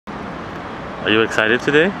Are you excited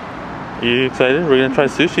today? Are you excited? We're gonna try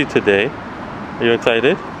sushi today. Are you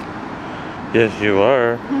excited? Yes, you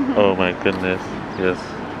are. Oh my goodness. Yes.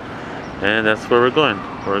 And that's where we're going.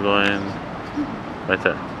 We're going right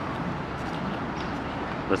there.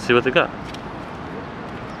 Let's see what they got.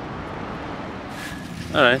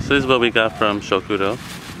 Alright, so this is what we got from Shokudo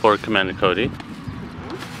for Commander CODY.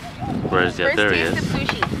 Where is he? Yeah, there he is. First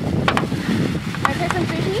taste of sushi. Can I taste some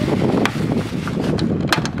sushi?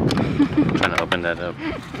 I'm trying to open that up.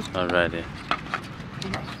 Alrighty.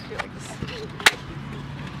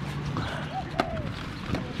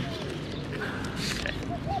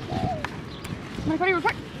 My CODY,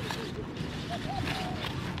 report.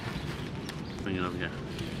 Bring it over here.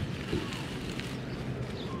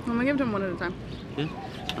 I'm gonna give it to him one at a time. Yeah.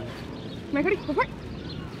 My CODY, report.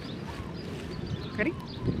 Ready?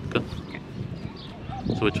 Go. Okay.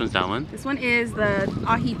 So which one's that one? This one is the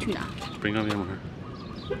ahi tuna. Bring over here more.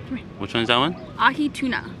 Come here. Which one's that one? Ahi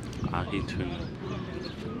tuna. Ahi tuna.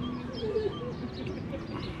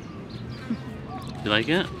 You like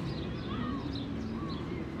it?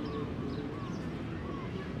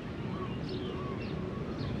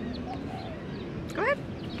 Go ahead.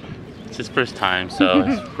 It's his first time, so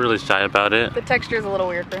he's really shy about it. The texture is a little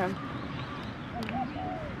weird for him.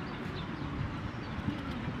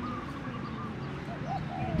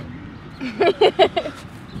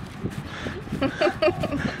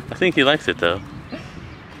 I think he likes it though.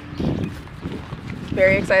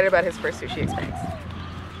 Very excited about his first sushi experience.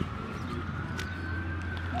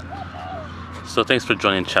 So thanks for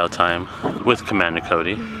joining Chow Time with Commander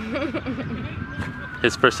CODY.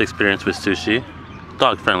 His first experience with sushi,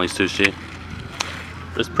 dog-friendly sushi.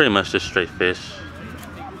 It's pretty much just straight fish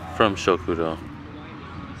from Shokudo.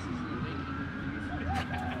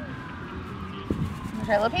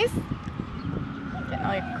 Try a little piece? Getting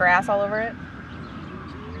all your grass all over it.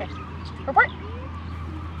 Okay. Report.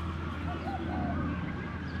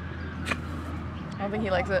 I don't think he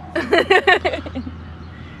likes it.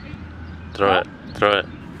 Throw it. Throw it.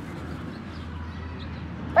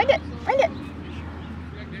 Find it. Find it.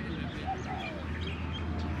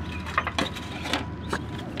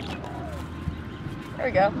 There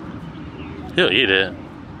we go. He'll eat it.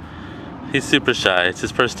 He's super shy. It's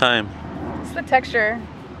his first time. It's the texture.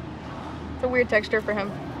 It's a weird texture for him.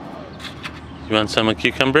 You want some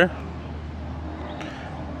cucumber?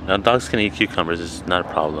 Now dogs can eat cucumbers. It's not a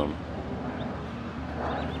problem.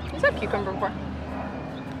 He's had cucumber before.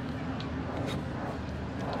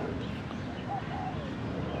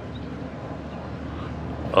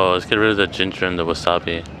 Oh, let's get rid of the ginger and the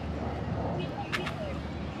wasabi.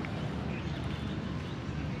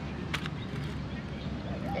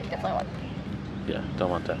 Okay, definitely want. Yeah, don't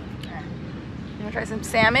want that. Alright. You wanna try some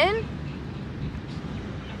salmon?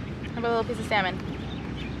 How about a little piece of salmon?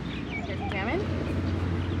 Here's some salmon.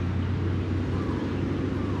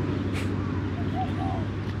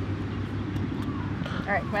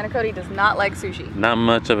 Alright, Commander CODY does not like sushi. Not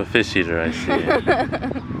much of a fish eater, I see. I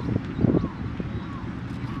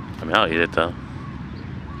mean, I'll eat it though.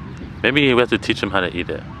 Maybe we have to teach him how to eat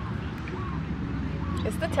it.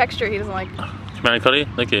 It's the texture he doesn't like. Commander CODY,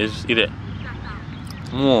 look at it, just eat it.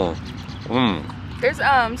 Mmm. Mmm. There's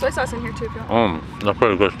soy sauce in here too if you want. That's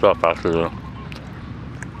pretty good stuff actually.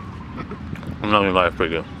 I'm not gonna lie, it's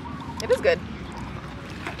pretty good. It is good.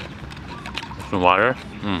 Some water?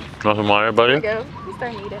 Want some water, buddy? There you go. He's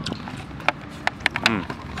starting to eat it.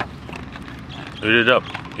 Eat it up.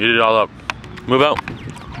 Eat it all up. Move out.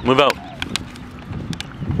 Move out.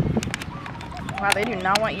 Wow, they do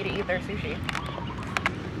not want you to eat their sushi.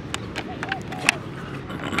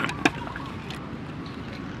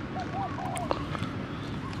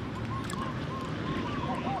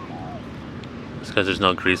 It's because there's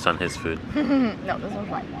no grease on his food. No, this one's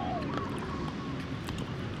fine.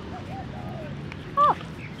 Oh.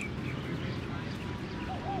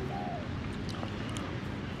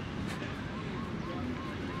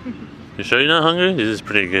 You sure you're not hungry? This is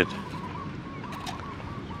pretty good.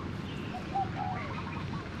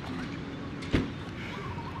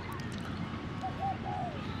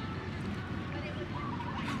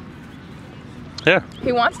 Here.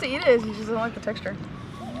 He wants to eat it, he just doesn't like the texture.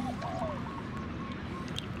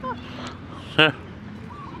 Oh. Here.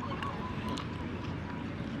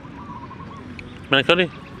 Commander CODY.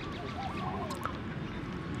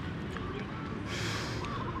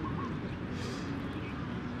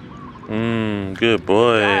 Good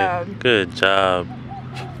boy. Good job.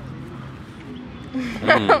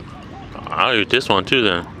 I'll eat this one too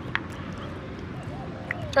then.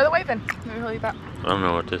 Try the white fin. Maybe he'll eat that. I don't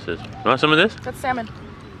know what this is. You want some of this? That's salmon.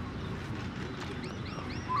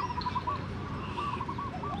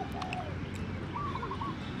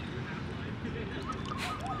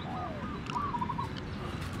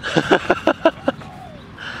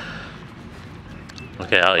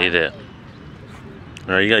 Okay, I'll eat it.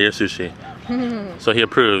 Alright, you got your sushi. So he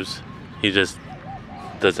approves. He just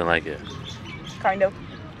doesn't like it. Kind of.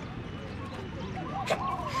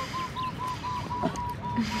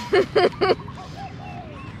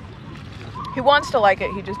 He wants to like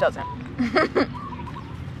it, he just doesn't.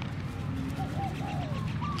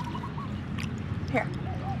 Here.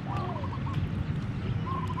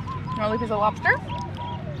 You want a piece of lobster?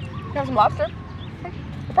 You have some lobster?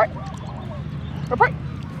 Report. Report.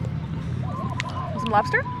 Some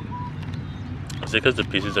lobster? Is it because the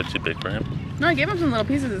pieces are too big for him? No, I gave him some little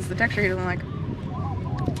pieces. It's the texture he doesn't like.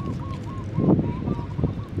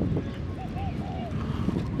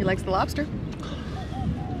 He likes the lobster.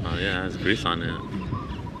 Oh yeah, there's grease on it.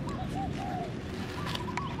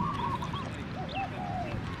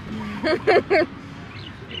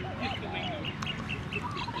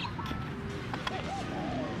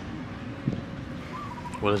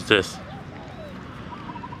 What is this?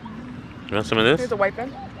 You want some of this? Here's a white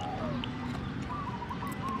gun.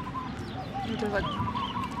 It tastes like...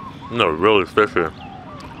 No, really fishy.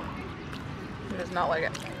 He does not like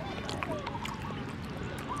it.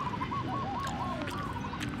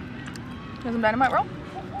 Here's some dynamite roll.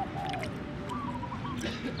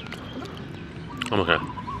 I'm okay.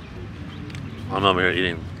 I'm over here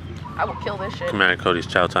eating I will kill this shit. Commander CODY's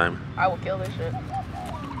Chow Time. I will kill this shit.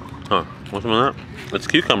 Huh, what's some of that? It's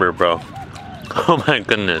cucumber, bro. Oh my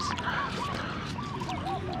goodness.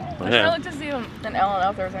 I should have looked to see an Ellen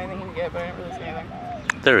if there was anything you can get, but I didn't really see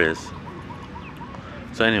anything. There is.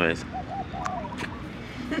 So anyways.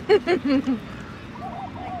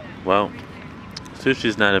 Well,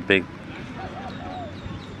 sushi's not a big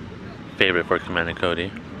favorite for Commander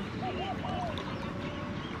CODY.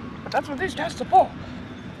 But that's what these tests are for.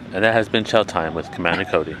 And that has been Chow Time with Commander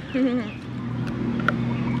CODY.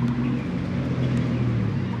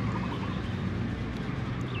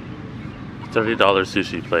 $30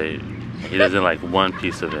 sushi plate. He doesn't like one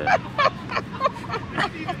piece of it.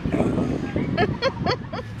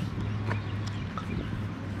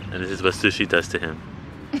 And this is what sushi does to him.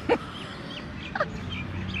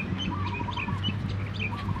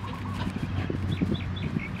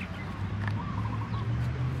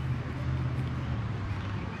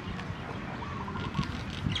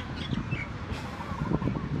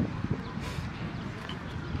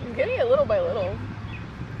 I'm getting it little by little.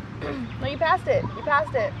 No, you passed it. You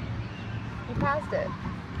passed it. You passed it.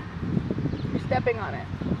 You're stepping on it.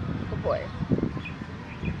 Good boy.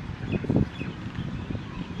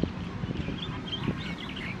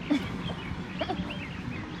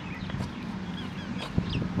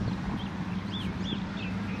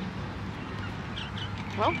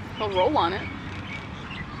 Well, he'll roll on it.